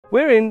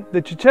We're in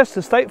the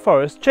Chichester State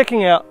Forest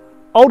checking out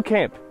Old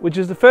Camp, which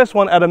is the first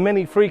one out of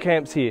many free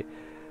camps here.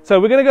 So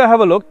we're going to go have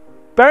a look.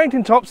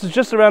 Barrington Tops is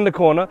just around the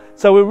corner,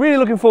 so we're really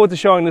looking forward to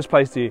showing this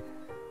place to you.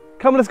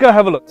 Come on, let's go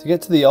have a look. To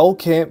get to the Old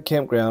Camp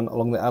campground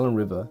along the Allyn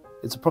River,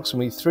 it's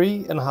approximately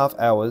 3.5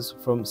 hours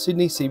from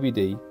Sydney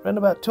CBD, around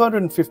about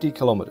 250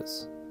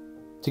 kilometres.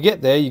 To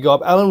get there, you go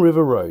up Allyn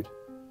River Road.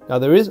 Now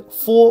there is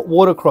 4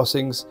 water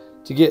crossings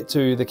to get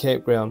to the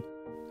campground.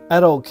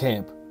 At Old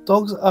Camp,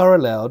 dogs are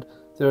allowed.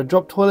 There are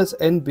drop toilets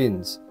and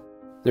bins.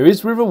 There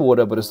is river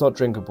water, but it's not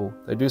drinkable.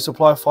 They do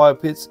supply fire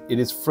pits. It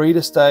is free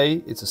to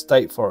stay. It's a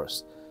state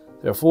forest.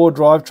 There are 4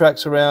 drive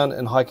tracks around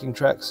and hiking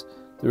tracks.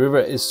 The river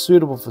is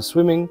suitable for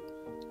swimming.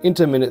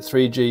 Intermittent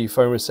 3G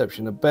phone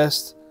reception at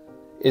best.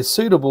 It's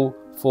suitable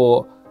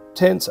for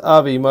tents,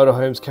 RV,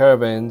 motorhomes,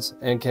 caravans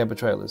and camper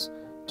trailers.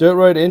 Dirt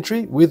road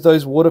entry with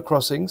those water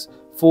crossings,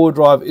 4-wheel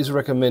drive is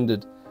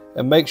recommended.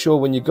 And make sure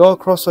when you go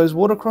across those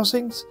water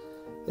crossings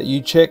that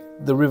you check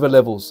the river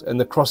levels and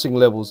the crossing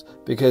levels,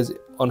 because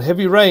on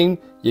heavy rain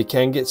you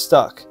can get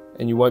stuck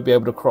and you won't be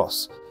able to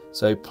cross.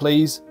 So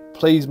please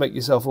make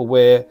yourself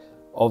aware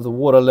of the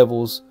water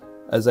levels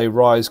as they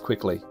rise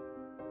quickly.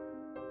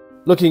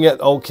 Looking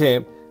at Old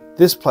Camp,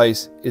 this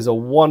place is a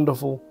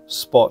wonderful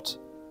spot,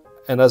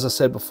 and as I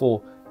said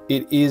before,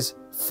 it is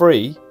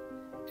free.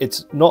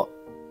 It's not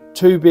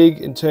too big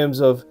in terms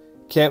of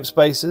camp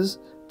spaces,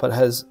 but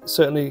has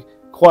certainly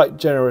quite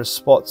generous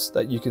spots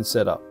that you can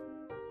set up.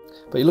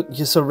 But look,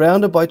 you're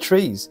surrounded by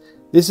trees.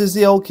 This is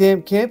the Old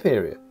Camp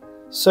area.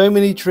 So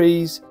many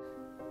trees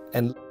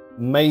and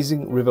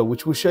amazing river,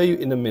 which we'll show you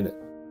in a minute.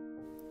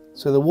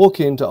 So the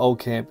walk into Old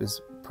Camp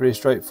is pretty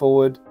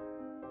straightforward.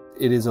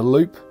 It is a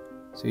loop,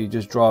 so you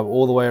just drive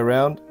all the way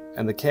around,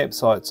 and the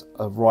campsites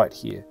are right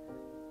here.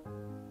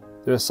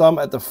 There are some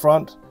at the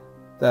front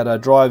that are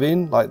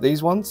drive-in, like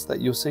these ones that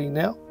you'll see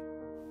now.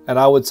 And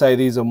I would say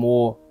these are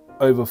more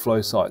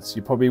overflow sites.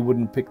 You probably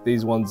wouldn't pick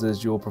these ones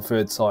as your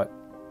preferred site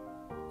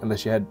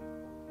unless you had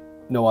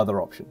no other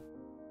option.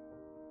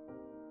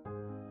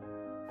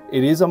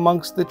 It is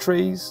amongst the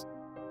trees.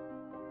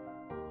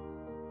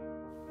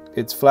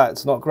 It's flat,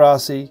 it's not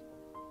grassy,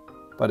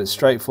 but it's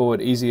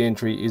straightforward, easy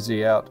entry,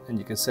 easy out, and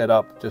you can set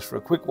up just for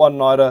a quick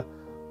one-nighter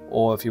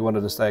or if you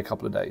wanted to stay a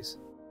couple of days.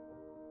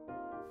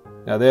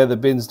 Now there are the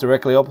bins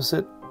directly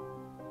opposite,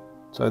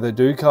 so they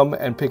do come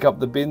and pick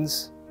up the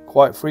bins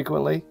quite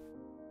frequently.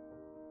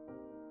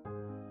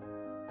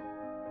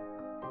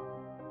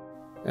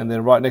 And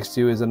then right next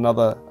to you is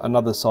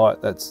another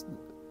site that's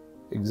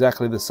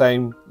exactly the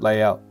same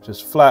layout,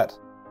 just flat.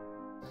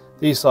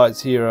 These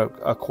sites here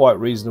are quite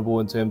reasonable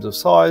in terms of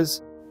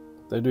size.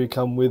 They do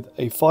come with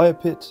a fire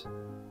pit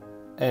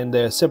and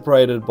they're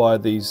separated by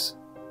these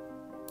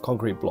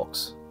concrete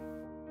blocks.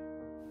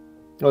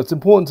 Now it's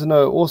important to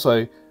know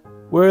also,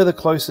 where are the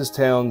closest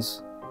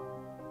towns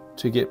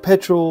to get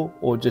petrol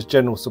or just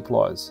general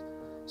supplies?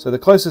 So the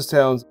closest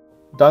towns,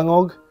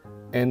 Dungog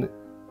and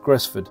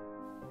Gresford.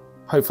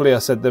 Hopefully I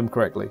said them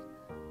correctly.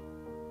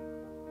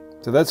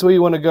 So that's where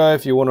you want to go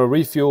if you want to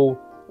refuel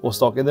or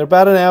stock. And they're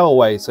about an hour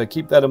away, so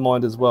keep that in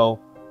mind as well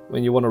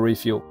when you want to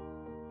refuel.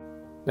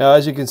 Now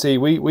as you can see,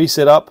 we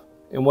set up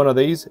in one of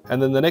these,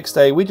 and then the next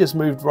day we just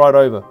moved right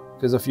over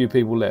because a few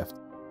people left.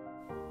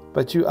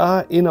 But you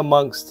are in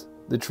amongst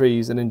the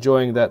trees and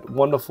enjoying that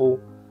wonderful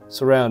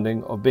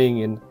surrounding of being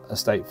in a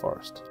state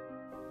forest.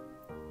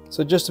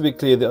 So just to be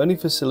clear, the only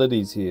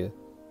facilities here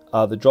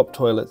are the drop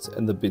toilets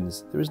and the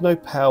bins. There is no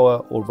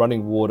power or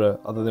running water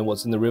other than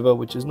what's in the river,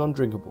 which is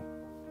non-drinkable.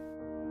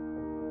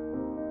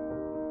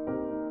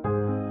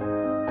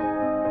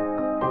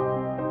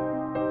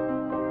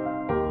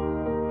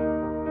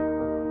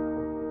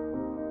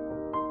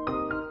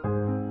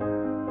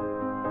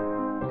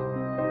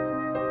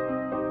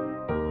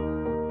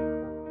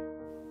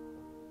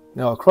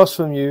 Now across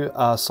from you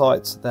are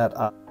sites that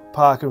are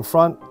park in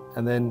front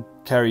and then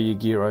carry your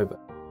gear over.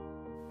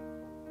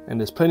 And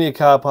there's plenty of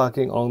car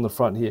parking along the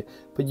front here,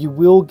 but you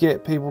will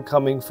get people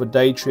coming for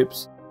day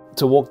trips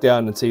to walk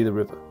down and see the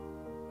river.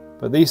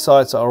 But these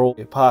sites are all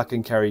park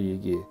and carry your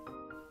gear.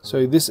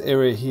 So this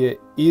area here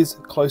is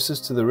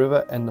closest to the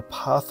river and the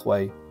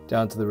pathway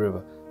down to the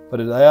river. But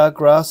they are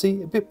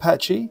grassy, a bit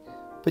patchy,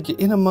 but you're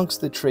in amongst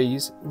the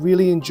trees,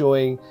 really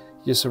enjoying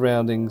your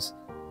surroundings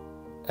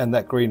and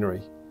that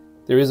greenery.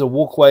 There is a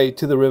walkway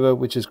to the river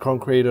which is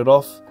concreted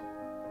off,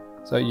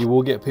 so you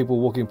will get people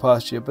walking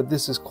past you, but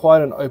this is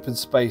quite an open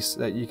space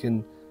that you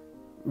can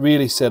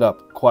really set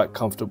up quite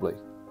comfortably.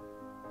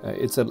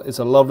 It's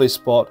a lovely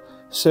spot,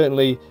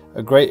 certainly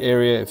a great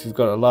area if you've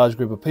got a large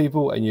group of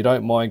people and you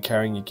don't mind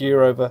carrying your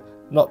gear over.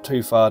 Not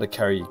too far to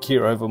carry your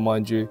gear over,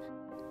 mind you,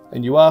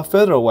 and you are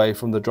further away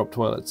from the drop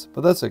toilets,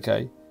 but that's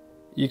okay.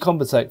 You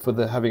compensate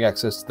for having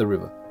access to the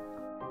river.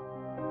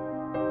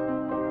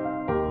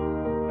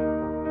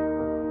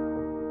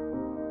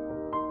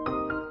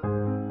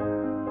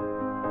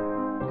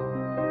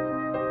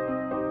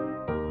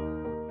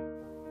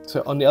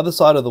 So on the other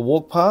side of the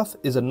walk path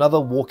is another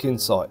walk-in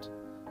site.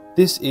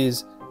 This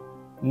is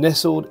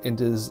nestled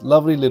into this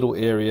lovely little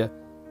area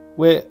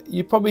where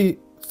you probably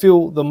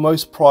feel the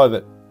most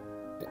private,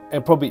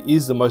 and probably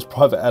is the most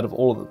private out of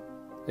all of them.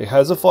 It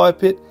has a fire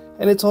pit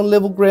and it's on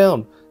level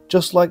ground,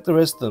 just like the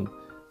rest of them.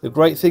 The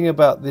great thing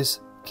about this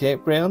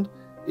campground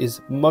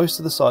is most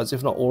of the sites,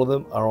 if not all of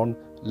them, are on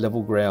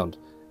level ground.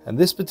 And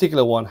this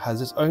particular one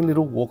has its own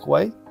little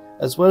walkway,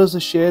 as well as a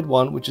shared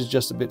one, which is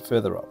just a bit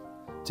further up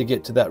to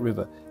get to that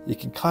river. You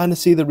can kind of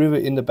see the river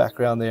in the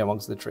background there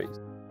amongst the trees.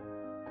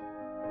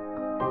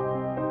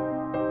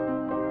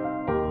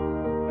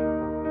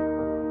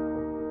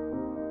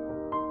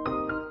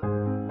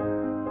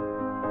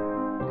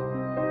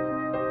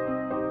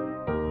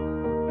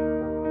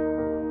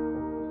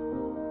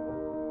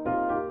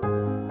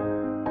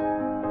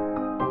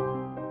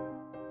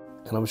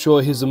 And I'm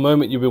sure here's the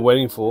moment you've been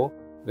waiting for.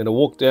 We're going to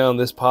walk down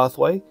this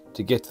pathway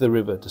to get to the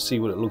river to see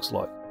what it looks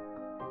like.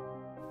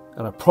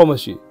 And I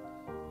promise you,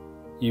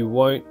 you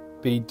won't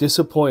be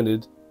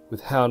disappointed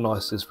with how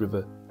nice this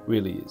river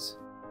really is.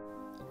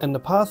 And the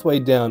pathway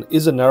down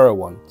is a narrow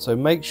one, so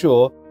make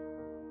sure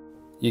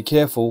you're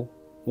careful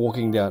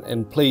walking down,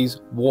 and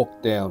please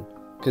walk down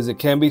because it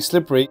can be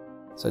slippery.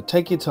 So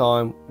take your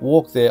time,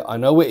 walk there. I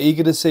know we're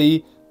eager to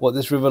see what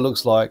this river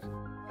looks like.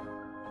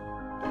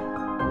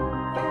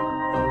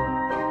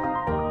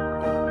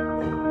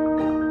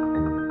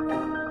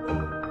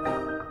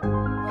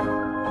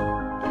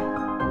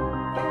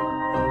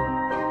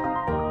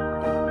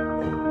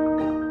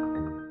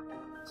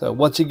 So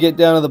once you get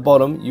down to the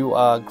bottom, you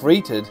are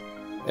greeted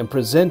and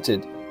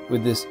presented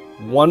with this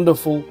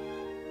wonderful,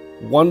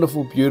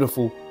 wonderful,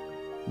 beautiful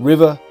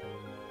river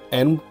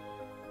and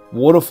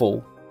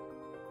waterfall.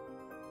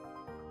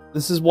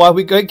 This is why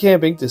we go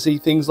camping, to see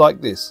things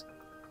like this.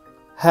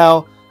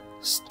 How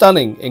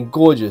stunning and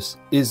gorgeous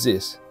is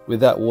this with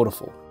that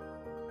waterfall?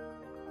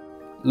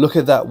 Look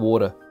at that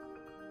water.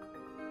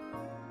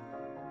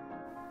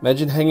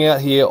 Imagine hanging out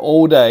here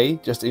all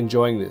day just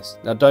enjoying this.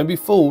 Now don't be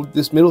fooled,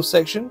 this middle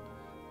section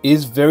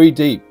is very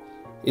deep.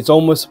 It's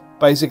almost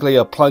basically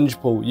a plunge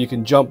pool. You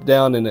can jump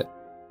down in it.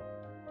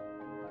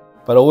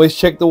 But always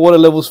check the water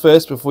levels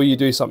first before you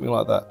do something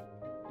like that.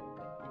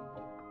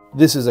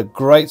 This is a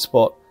great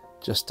spot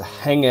just to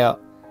hang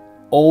out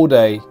all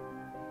day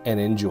and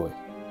enjoy.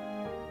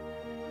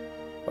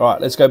 Alright,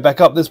 let's go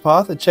back up this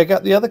path and check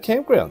out the other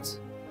campgrounds.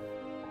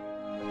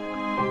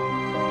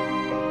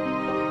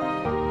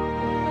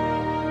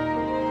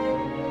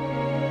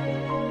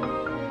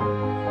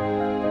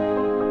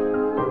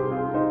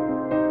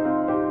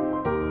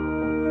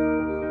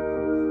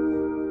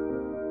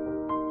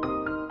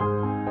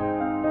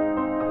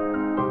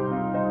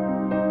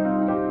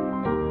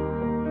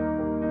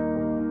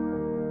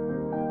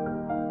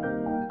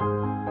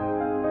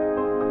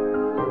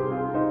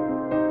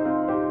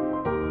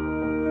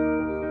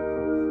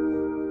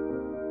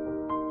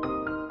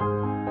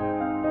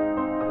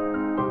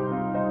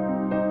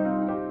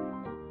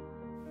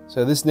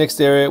 So this next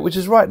area, which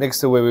is right next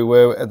to where we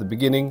were at the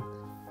beginning,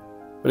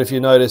 but if you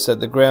notice that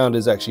the ground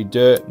is actually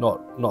dirt,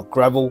 not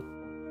gravel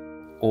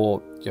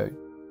or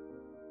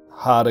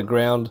harder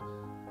ground.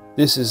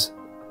 This is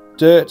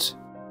dirt,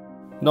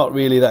 not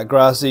really that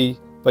grassy,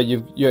 but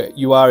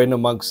you are in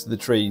amongst the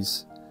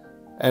trees,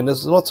 and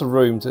there's lots of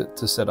room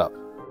to set up.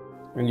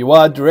 And you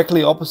are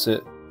directly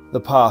opposite the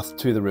path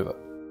to the river.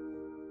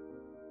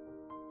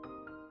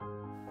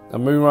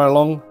 I'm moving right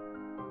along.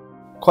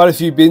 Quite a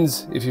few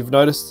bins, if you've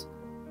noticed,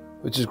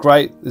 which is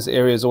great. This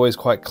area is always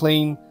quite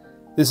clean.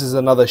 This is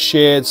another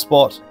shared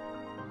spot.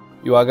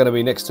 You are going to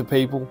be next to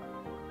people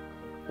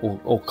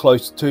or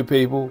close to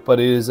people, but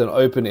it is an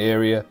open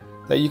area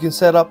that you can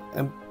set up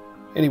and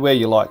anywhere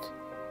you like,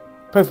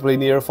 preferably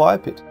near a fire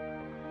pit.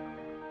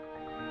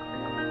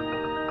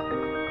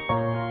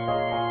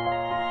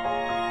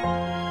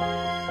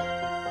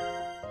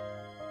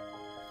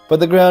 But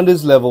the ground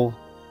is level,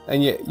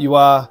 and yet you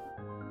are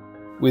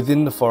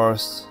within the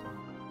forest.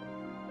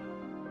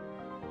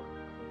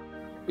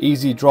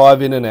 Easy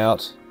drive in and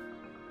out.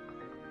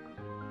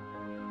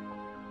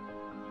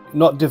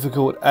 Not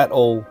difficult at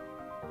all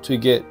to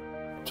get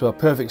to a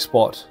perfect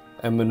spot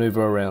and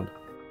maneuver around.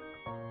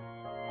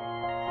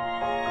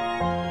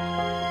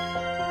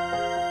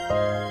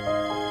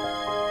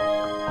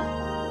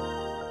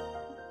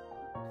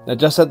 Now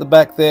just at the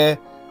back there,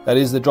 that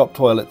is the drop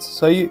toilets.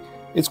 So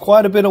it's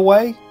quite a bit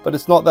away, but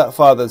it's not that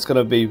far that it's going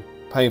to be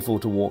painful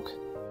to walk.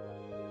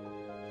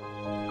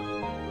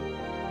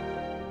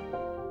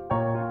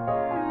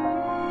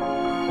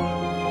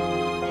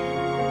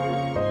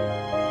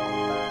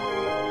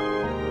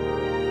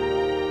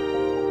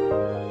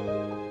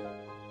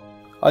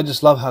 I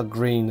just love how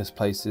green this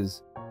place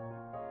is.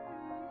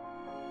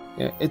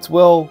 Yeah, it's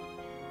well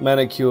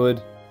manicured,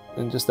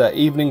 and just that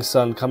evening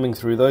sun coming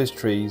through those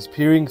trees,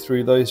 peering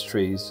through those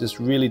trees, just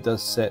really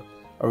does set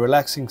a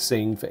relaxing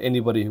scene for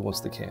anybody who wants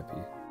to camp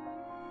here.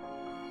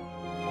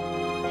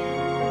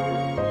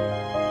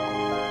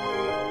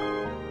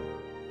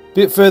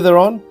 Bit further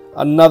on,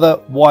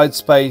 another wide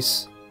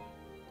space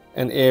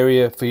and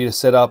area for you to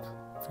set up.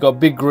 If you've got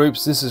big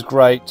groups, this is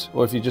great,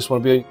 or if you just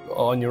want to be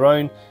on your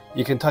own,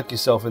 you can tuck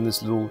yourself in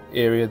this little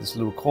area, this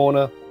little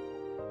corner.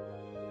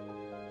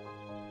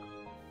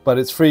 but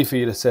it's free for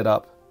you to set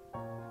up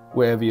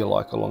wherever you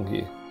like along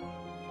here.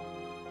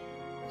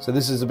 So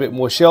this is a bit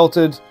more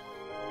sheltered.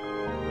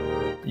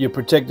 You're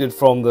protected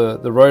from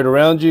the road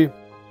around you,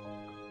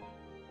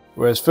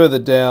 whereas further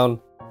down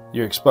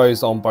you're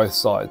exposed on both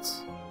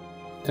sides.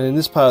 And in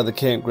this part of the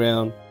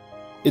campground,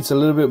 it's a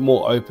little bit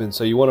more open,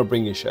 so you want to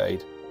bring your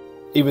shade,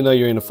 even though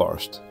you're in a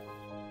forest.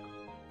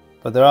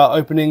 But there are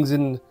openings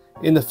in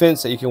the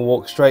fence that you can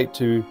walk straight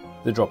to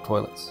the drop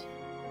toilets,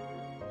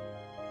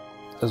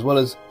 as well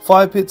as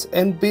fire pits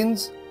and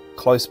bins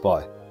close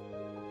by.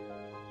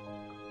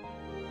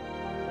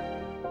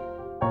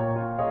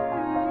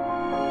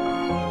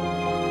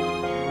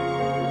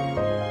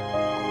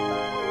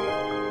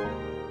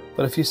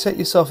 But if you set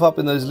yourself up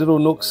in those little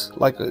nooks,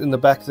 like in the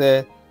back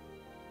there,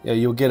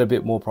 you'll get a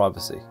bit more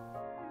privacy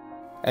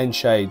and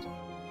shade.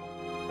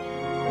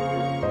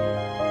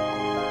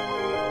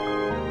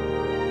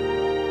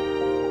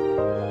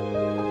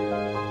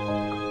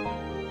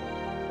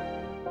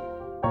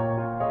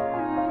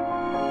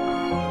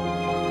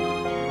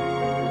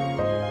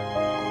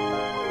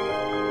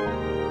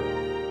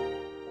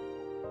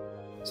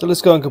 So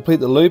let's go and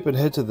complete the loop and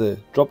head to the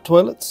drop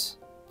toilets.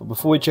 But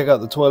before we check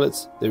out the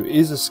toilets, there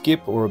is a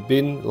skip or a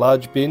bin,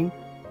 large bin.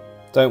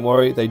 Don't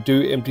worry, they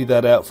do empty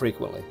that out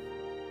frequently.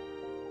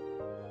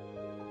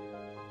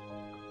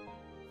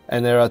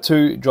 And there are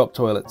 2 drop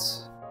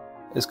toilets.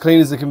 As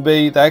clean as they can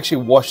be, they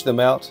actually wash them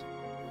out,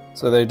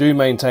 so they do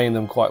maintain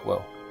them quite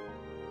well.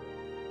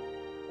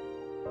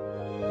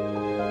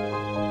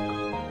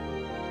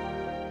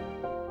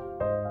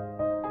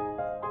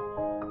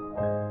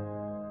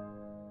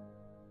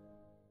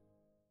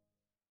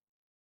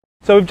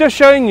 So we've just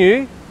shown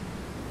you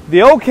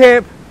the old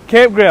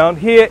campground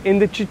here in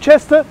the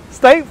Chichester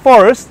State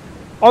Forest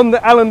on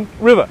the Allyn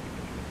River.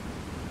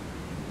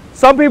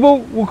 Some people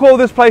will call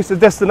this place a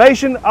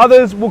destination,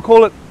 others will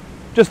call it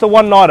just a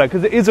one-nighter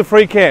because it is a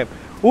free camp.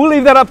 We'll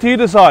leave that up to you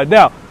to decide.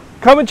 Now,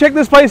 come and check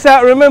this place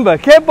out. Remember,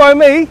 Camp by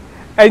Me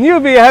and you'll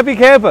be a happy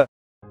camper.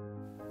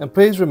 And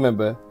please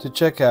remember to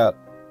check out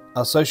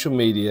our social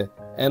media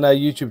and our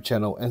YouTube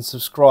channel and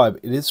subscribe.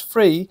 It is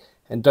free,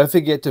 and don't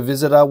forget to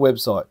visit our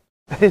website.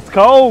 It's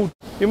cold.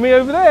 Give me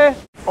over there.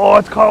 Oh,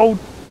 it's cold.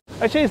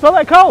 Actually, it's not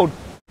that cold.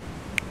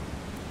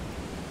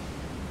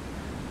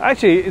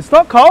 Actually, it's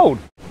not cold.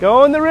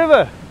 Go on the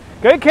river.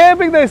 Go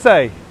camping, they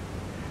say.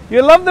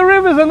 You love the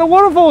rivers and the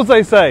waterfalls,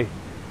 they say.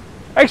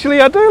 Actually,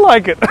 I do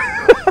like it.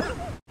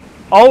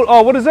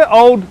 What is it?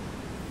 Old camp.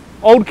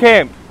 Old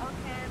camp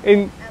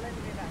In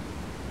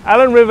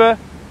Allyn River. Allyn River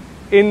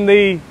in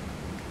the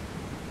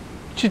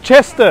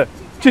Chichester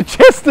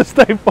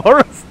State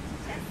Forest.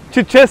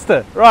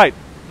 Chichester, right.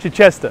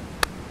 Chichester.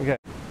 Okay.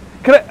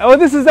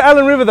 This is the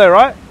Allyn River though,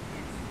 right?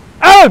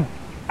 Allyn!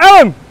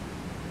 Allyn!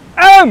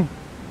 Allyn!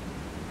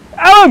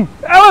 Allyn!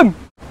 Allyn!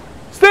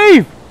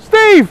 Steve!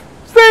 Steve!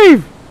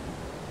 Steve!